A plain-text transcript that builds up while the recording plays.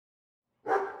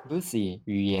Lucy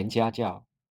语言家教。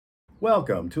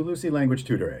Welcome to Lucy Language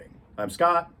Tutoring. I'm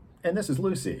Scott, and this is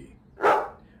Lucy.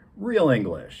 Real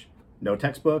English. No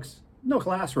textbooks, no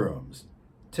classrooms.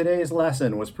 Today's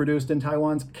lesson was produced in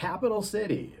Taiwan's capital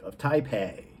city of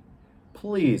Taipei.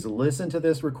 Please listen to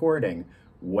this recording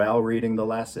while reading the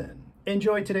lesson.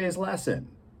 Enjoy today's lesson.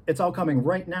 It's all coming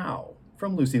right now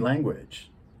from Lucy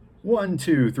Language. 1,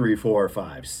 2, 3, 4,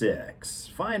 5, 6.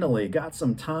 Finally got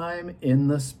some time in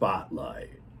the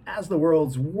spotlight as the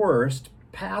world's worst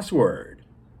password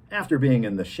after being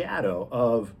in the shadow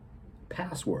of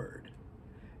password.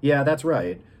 Yeah, that's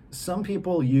right. Some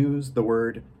people use the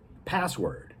word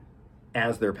password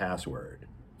as their password.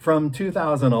 From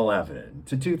 2011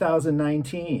 to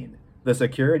 2019, the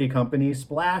security company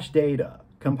Splash Data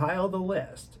compiled a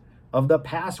list of the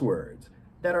passwords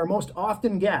that are most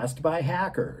often guessed by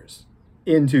hackers.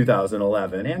 In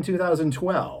 2011 and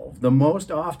 2012, the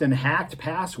most often hacked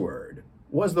password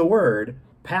was the word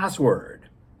password.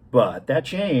 But that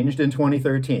changed in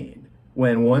 2013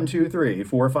 when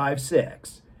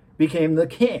 123456 became the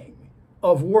king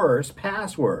of worse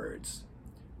passwords.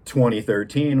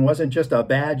 2013 wasn't just a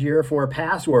bad year for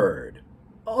password.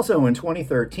 Also in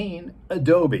 2013,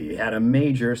 Adobe had a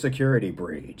major security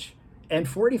breach, and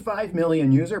 45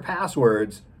 million user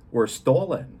passwords were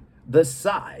stolen. The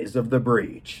size of the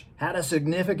breach had a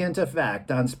significant effect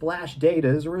on Splash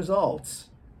Data's results.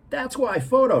 That's why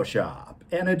Photoshop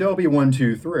and Adobe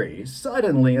 123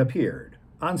 suddenly appeared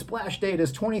on Splash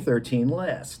Data's 2013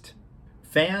 list.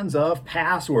 Fans of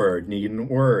Password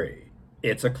needn't worry.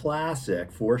 It's a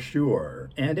classic for sure,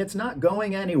 and it's not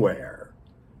going anywhere.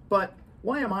 But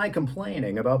why am I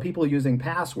complaining about people using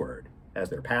password as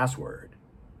their password?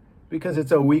 Because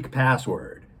it's a weak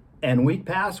password, and weak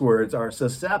passwords are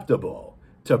susceptible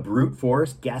to brute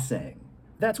force guessing.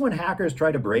 That's when hackers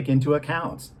try to break into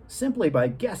accounts simply by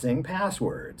guessing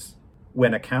passwords.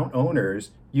 When account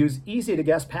owners use easy to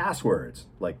guess passwords,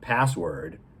 like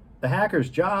password, the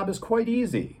hacker's job is quite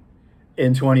easy.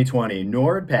 In 2020,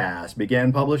 NordPass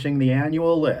began publishing the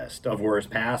annual list of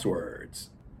worst passwords.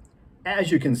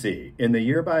 As you can see in the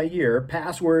year-by-year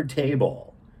password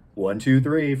table, 1, 2,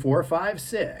 3, 4, 5,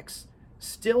 6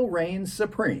 still reigns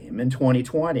supreme in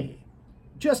 2020.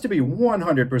 Just to be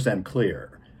 100%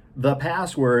 clear, the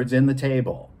passwords in the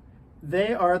table,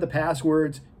 they are the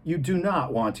passwords you do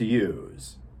not want to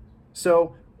use.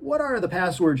 So, what are the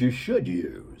passwords you should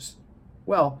use?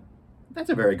 Well, that's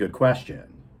a very good question.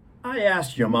 I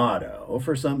asked Yamato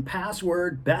for some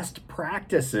password best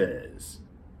practices.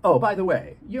 Oh, by the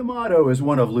way, Yamato is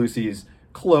one of Lucy's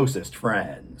closest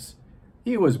friends.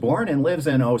 He was born and lives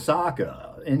in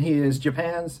Osaka, and he is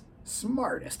Japan's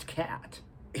smartest cat.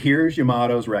 Here's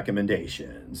Yamato's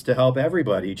recommendations to help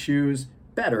everybody choose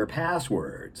better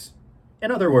passwords. In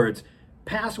other words,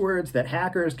 passwords that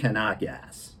hackers cannot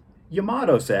guess.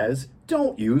 Yamato says,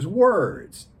 don't use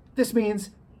words. This means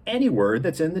any word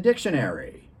that's in the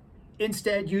dictionary.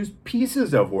 Instead, use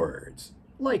pieces of words,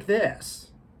 like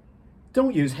this.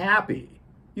 Don't use happy.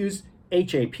 Use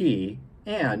HAP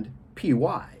and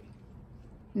PY.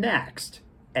 Next,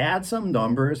 add some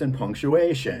numbers and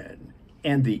punctuation,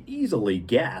 and the easily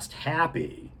guessed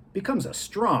happy becomes a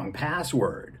strong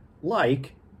password,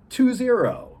 like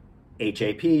 20,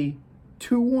 HAP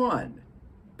 21,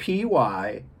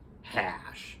 PY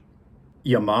hash.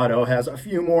 Yamato has a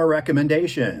few more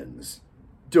recommendations.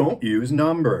 Don't use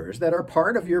numbers that are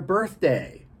part of your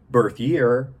birthday, birth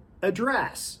year,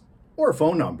 address, or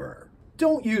phone number.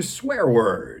 Don't use swear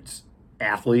words,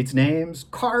 athletes' names,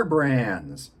 car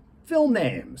brands, film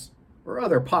names, or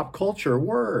other pop culture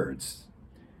words.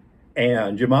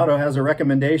 And Yamato has a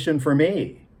recommendation for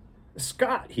me.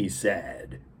 Scott, he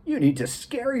said, you need to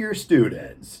scare your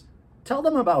students. Tell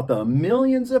them about the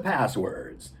millions of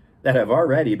passwords that have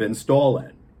already been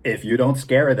stolen. If you don't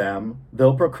scare them,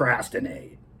 they'll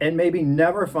procrastinate and maybe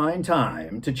never find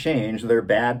time to change their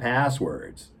bad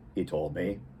passwords, he told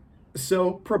me.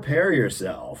 So prepare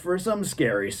yourself for some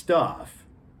scary stuff.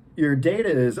 Your data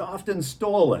is often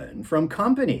stolen from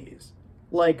companies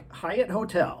like Hyatt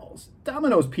Hotels,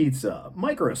 Domino's Pizza,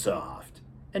 Microsoft,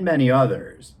 and many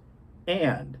others.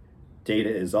 And data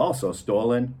is also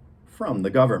stolen from the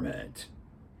government.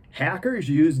 Hackers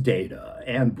use data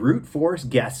and brute force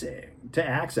guessing to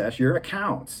access your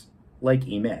accounts, like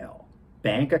email,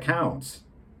 bank accounts,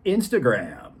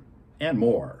 Instagram, and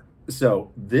more.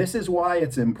 So this is why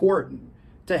it's important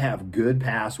to have good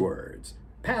passwords,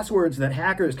 passwords that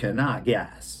hackers cannot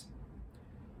guess.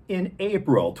 In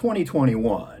April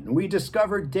 2021, we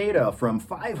discovered data from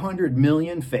 500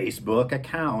 million Facebook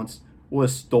accounts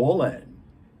was stolen,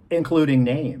 including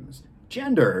names,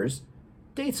 genders,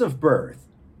 dates of birth,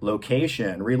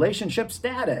 location, relationship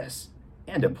status,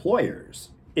 and employers.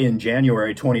 In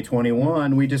January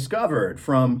 2021, we discovered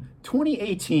from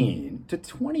 2018 to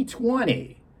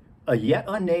 2020, a yet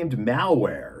unnamed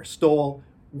malware stole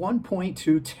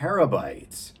 1.2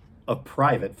 terabytes of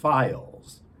private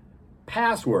files,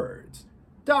 passwords,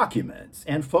 documents,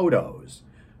 and photos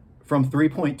from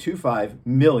 3.25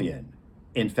 million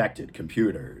infected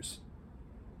computers.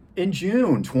 In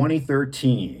June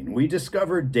 2013, we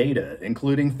discovered data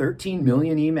including 13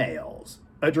 million emails,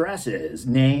 addresses,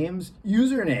 names,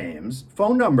 usernames,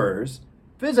 phone numbers,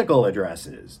 physical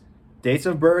addresses, dates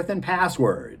of birth, and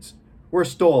passwords were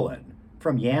stolen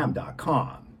from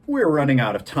yam.com. We're running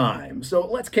out of time, so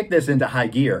let's kick this into high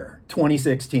gear.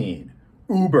 2016,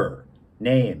 Uber,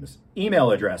 names, email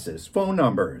addresses, phone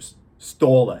numbers,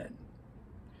 stolen.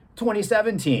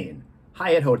 2017,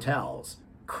 Hyatt Hotels,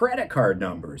 credit card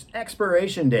numbers,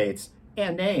 expiration dates,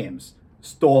 and names,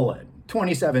 stolen.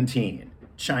 2017,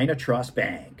 China Trust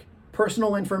Bank,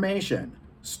 personal information,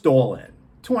 stolen.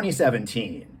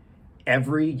 2017,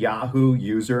 every Yahoo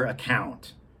user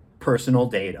account, personal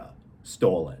data,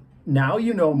 stolen. Now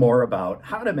you know more about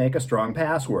how to make a strong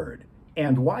password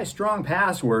and why strong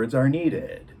passwords are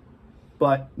needed.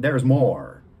 But there's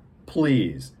more.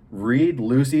 Please read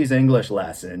Lucy's English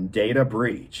lesson, Data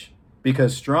Breach,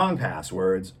 because strong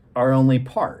passwords are only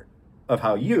part of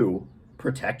how you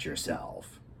protect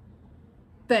yourself.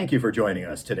 Thank you for joining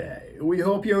us today. We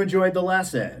hope you enjoyed the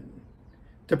lesson.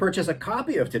 To purchase a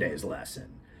copy of today's lesson,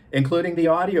 including the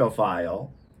audio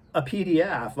file, a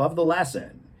PDF of the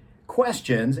lesson,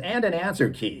 questions, and an answer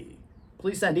key,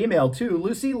 please send email to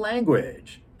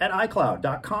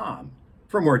lucylanguage@icloud.com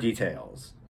for more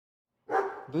details.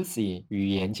 Lucy 语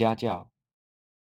言家教。